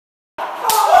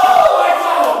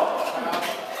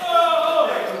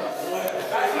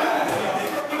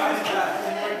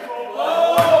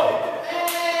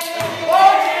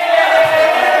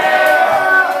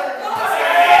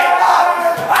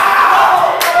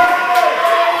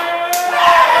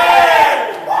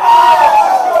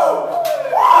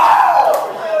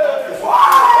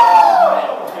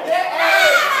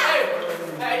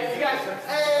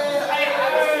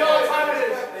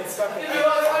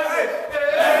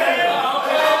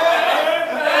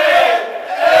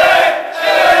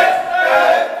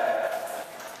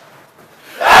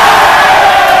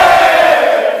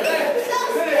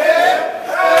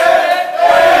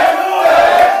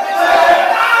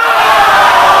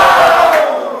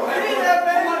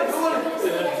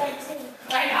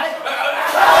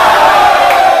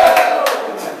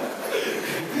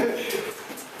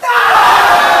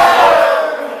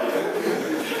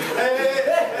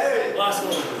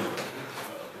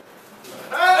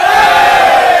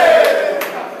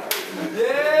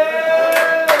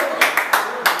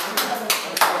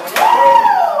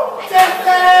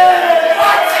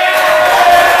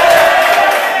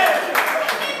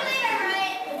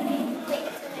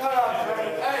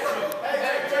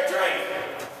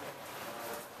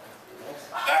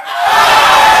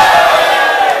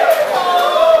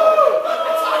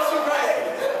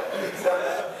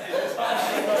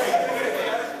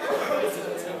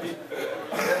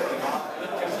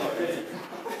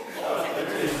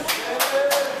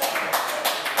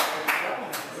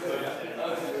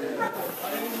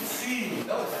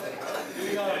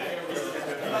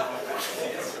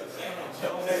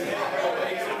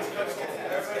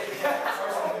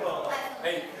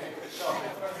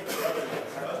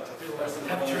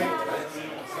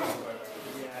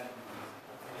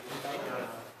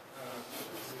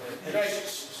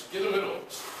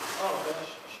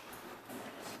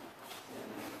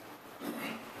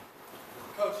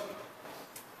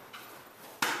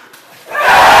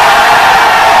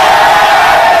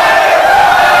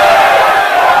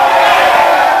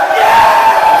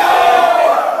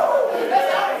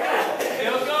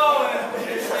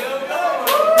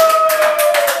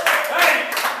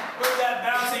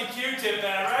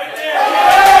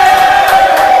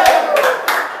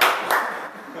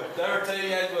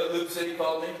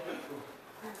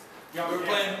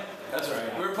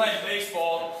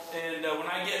baseball, and when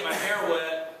I get my hair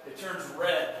wet, it turns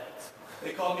red.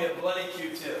 They call me a bloody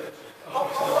Q-tip.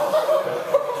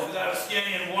 Because I was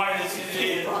skinny and white as can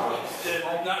be,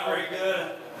 and not very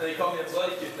good. They call me a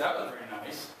bloody Q-tip. That was very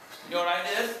nice. You know what I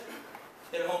did?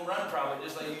 Hit a home run probably,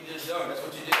 just like you just done. That's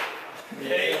what you did.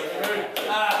 Okay.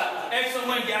 Excellent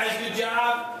win, guys. Good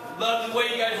job. Love the way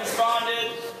you guys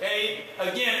responded. Hey,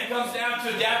 again, it comes down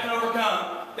to adapt and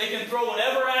overcome. They can throw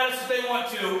whatever at us if they want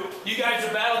to. You guys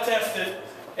are battle tested.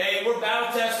 Hey, we're battle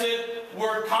tested.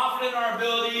 We're confident in our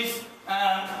abilities,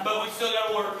 but we still got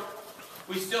to work.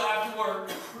 We still have to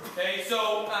work. Okay,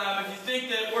 so if you think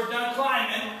that we're done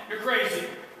climbing, you're crazy.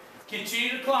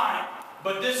 Continue to climb.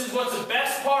 But this is what's the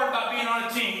best part about being on a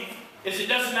team, is it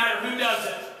doesn't matter who does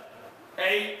it.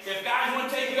 Okay? If guys want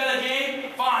to take you out of the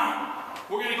game, fine.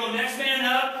 We're going to go next man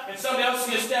up, and somebody else is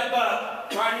going to step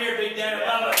up. Right here, Big Dan.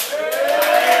 Love it. It's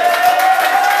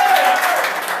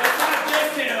not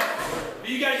just him. But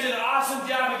you guys did an awesome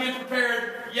job of getting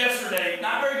prepared yesterday.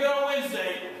 Not very good on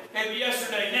Wednesday, but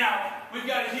yesterday. Now, we've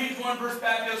got a huge one versus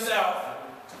Patio South.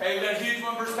 Hey, we got a huge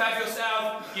one versus Patio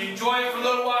South. You enjoy it for a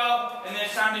little while, and then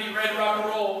it's time to get ready to rock and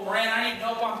roll. Moran, I need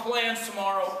help on plans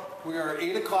tomorrow. We are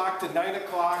 8 o'clock to 9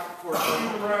 o'clock for a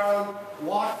shoot-around,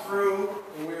 walk-through,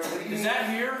 and we are leading. Is that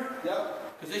here?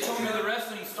 Yep. Because they told me the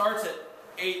wrestling starts at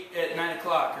 9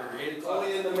 o'clock or 8 o'clock.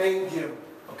 Only in the main gym.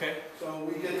 Okay. So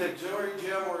we get the auxiliary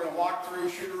gym, we're going to walk through,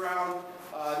 shoot around,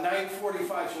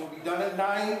 9:45. So we'll be done at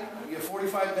 9. We get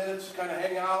 45 minutes to kind of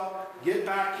hang out, get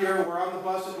back here. We're on the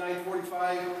bus at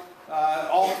 9:45.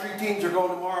 All 3 teams are going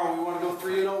tomorrow. We want to go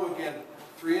 3-0 again.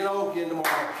 3-0 again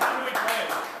tomorrow. How do we play?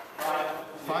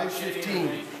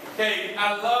 5:15. Hey,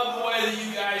 I love the way that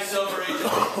you guys celebrate your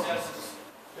successes.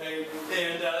 Okay,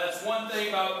 and that's one thing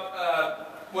about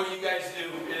what you guys do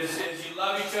is you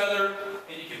love each other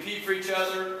and you compete for each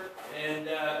other and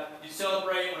you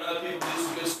celebrate when other people do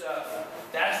some good stuff.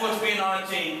 That's what's being on a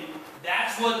team.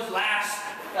 That's what lasts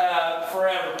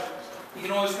forever. You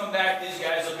can always come back. These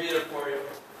guys will be there for you.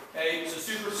 Okay, so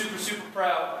super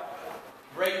proud.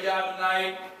 Great job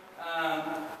tonight.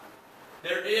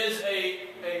 There is a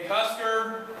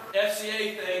Husker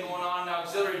FCA thing going on in the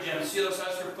auxiliary gym. See those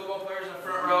Husker football players in the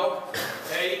front row?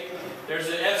 Okay, there's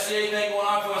an FCA thing going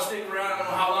on. If you want to stick around, I don't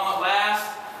know how long it lasts.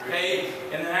 Okay,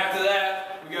 and then after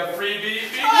that, we got free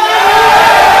beef.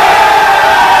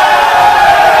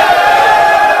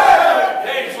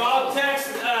 Hey, so I'll text,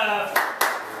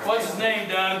 what's his name,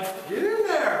 Doug? Get in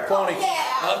there. Pony.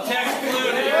 I'll text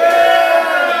Blue.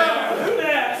 Who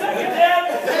that? Is that Cadet?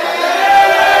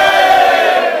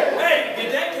 Hey,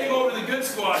 Cadet came over to the good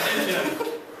squad, didn't you?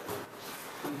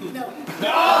 No.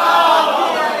 No!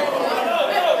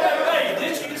 Hey,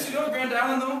 did you get to go to Grand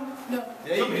Island, though? No.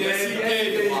 Yeah, you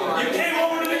did. You came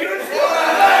over to the good squad!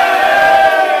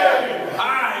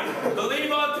 Alright,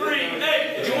 believe on 3. Hey,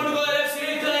 if you want to go to that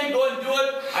FCA thing, go ahead and do it.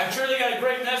 I'm sure they got a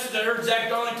great message. I heard Zach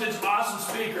Darlington's an awesome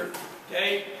speaker.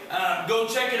 Okay? Go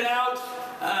check it out.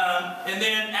 And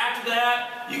then after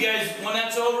that, you guys, when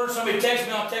that's over, somebody text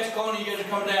me. I'll text Colin. You guys are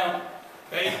coming down.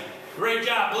 Okay? Great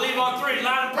job. Believe on 3.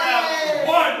 Loud and proud.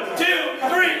 1, 2,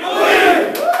 3.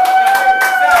 Believe!